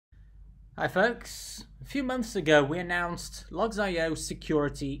Hi folks, a few months ago we announced Logz.io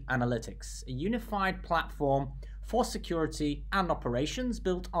Security Analytics, a unified platform for security and operations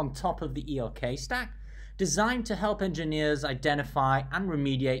built on top of the ELK Stack, designed to help engineers identify and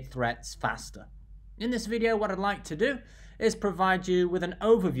remediate threats faster. In this video, what I'd like to do is provide you with an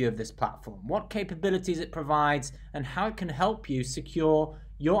overview of this platform, what capabilities it provides, and how it can help you secure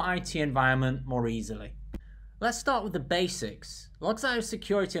your IT environment more easily. Let's start with the basics. Logz.io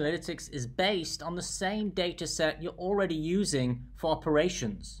Security Analytics is based on the same dataset you're already using for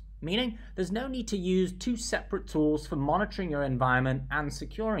operations, meaning there's no need to use two separate tools for monitoring your environment and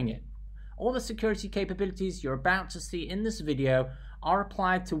securing it. All the security capabilities you're about to see in this video are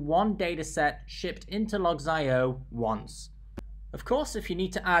applied to one dataset shipped into Logz.io once. Of course, if you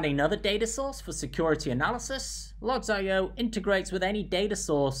need to add another data source for security analysis, Logz.io integrates with any data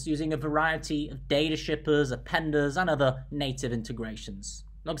source using a variety of data shippers, appenders, and other native integrations.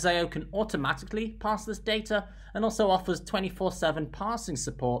 Logz.io can automatically parse this data and also offers 24/7 parsing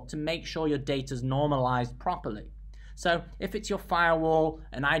support to make sure your data is normalized properly. So if it's your firewall,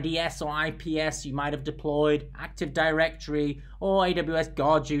 an IDS or IPS you might have deployed, Active Directory, or AWS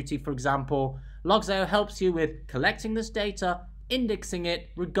Guard Duty, for example, Logz.io helps you with collecting this data, indexing it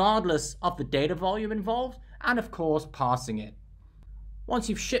regardless of the data volume involved, and of course parsing it. Once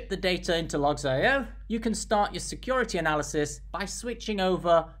you've shipped the data into Logz.io, you can start your security analysis by switching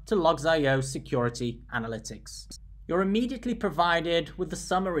over to Logz.io Security Analytics. You're immediately provided with the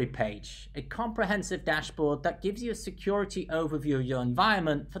summary page, a comprehensive dashboard that gives you a security overview of your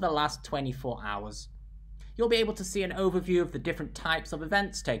environment for the last 24 hours. You'll be able to see an overview of the different types of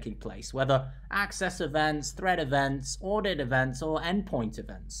events taking place, whether access events, threat events, audit events, or endpoint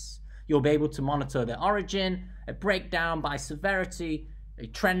events. You'll be able to monitor their origin, a breakdown by severity, a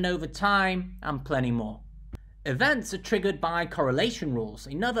trend over time, and plenty more. Events are triggered by correlation rules,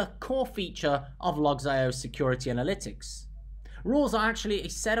 another core feature of Logz.io Security Analytics. Rules are actually a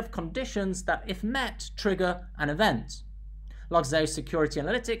set of conditions that, if met, trigger an event. Logz.io Security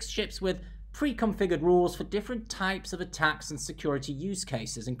Analytics ships with pre-configured rules for different types of attacks and security use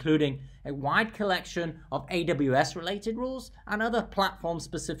cases, including a wide collection of AWS-related rules and other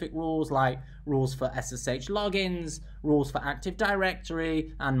platform-specific rules like rules for SSH logins, rules for Active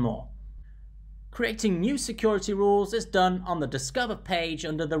Directory, and more. Creating new security rules is done on the Discover page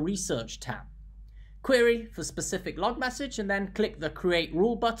under the Research tab. Query for specific log message and then click the Create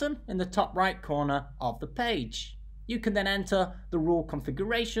Rule button in the top right corner of the page. You can then enter the rule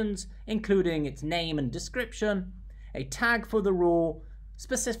configurations, including its name and description, a tag for the rule,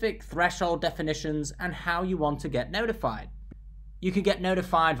 specific threshold definitions, and how you want to get notified. You can get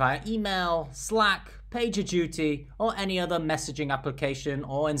notified via email, Slack, PagerDuty, or any other messaging application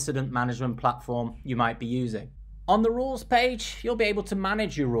or incident management platform you might be using. On the rules page, you'll be able to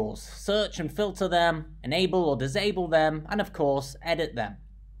manage your rules, search and filter them, enable or disable them, and of course, edit them.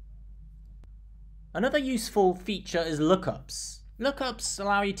 Another useful feature is lookups. Lookups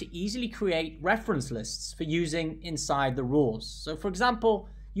allow you to easily create reference lists for using inside the rules. So for example,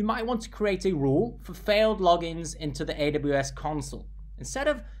 you might want to create a rule for failed logins into the AWS console. Instead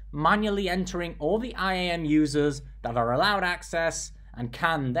of manually entering all the IAM users that are allowed access and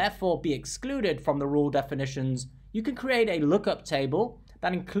can therefore be excluded from the rule definitions, you can create a lookup table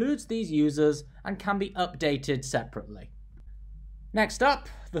that includes these users and can be updated separately. Next up,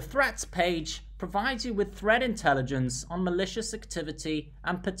 the Threats page provides you with threat intelligence on malicious activity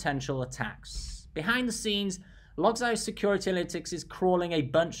and potential attacks. Behind the scenes, Logz.io Security Analytics is crawling a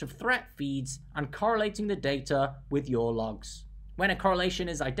bunch of threat feeds and correlating the data with your logs. When a correlation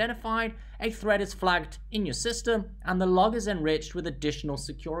is identified, a threat is flagged in your system and the log is enriched with additional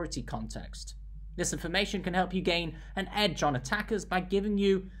security context. This information can help you gain an edge on attackers by giving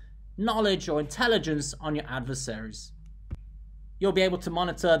you knowledge or intelligence on your adversaries. You'll be able to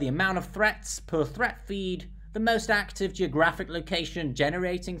monitor the amount of threats per threat feed, the most active geographic location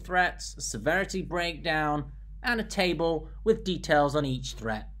generating threats, a severity breakdown, and a table with details on each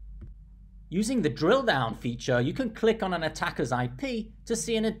threat. Using the drill down feature, you can click on an attacker's IP to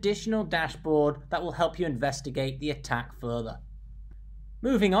see an additional dashboard that will help you investigate the attack further.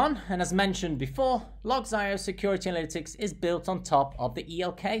 Moving on, and as mentioned before, Logz.io Security Analytics is built on top of the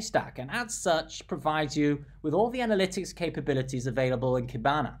ELK Stack and as such provides you with all the analytics capabilities available in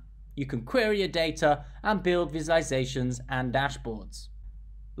Kibana. You can query your data and build visualizations and dashboards.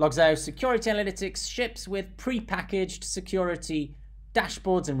 Logz.io Security Analytics ships with pre-packaged security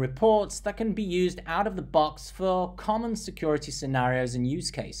dashboards and reports that can be used out of the box for common security scenarios and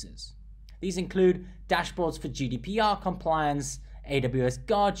use cases. These include dashboards for GDPR compliance, AWS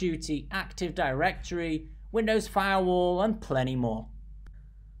Guard Duty, Active Directory, Windows Firewall, and plenty more.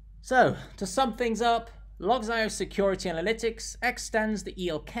 So, to sum things up, Logz.io Security Analytics extends the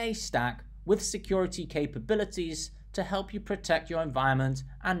ELK stack with security capabilities to help you protect your environment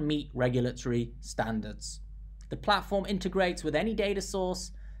and meet regulatory standards. The platform integrates with any data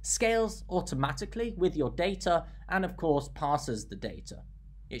source, scales automatically with your data, and of course parses the data.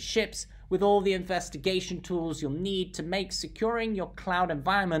 It ships with all the investigation tools you'll need to make securing your cloud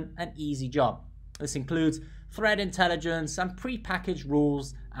environment an easy job. This includes threat intelligence and pre-packaged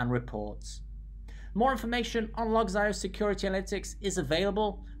rules and reports. More information on Logz.io Security Analytics is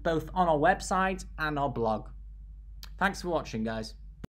available both on our website and our blog. Thanks for watching, guys.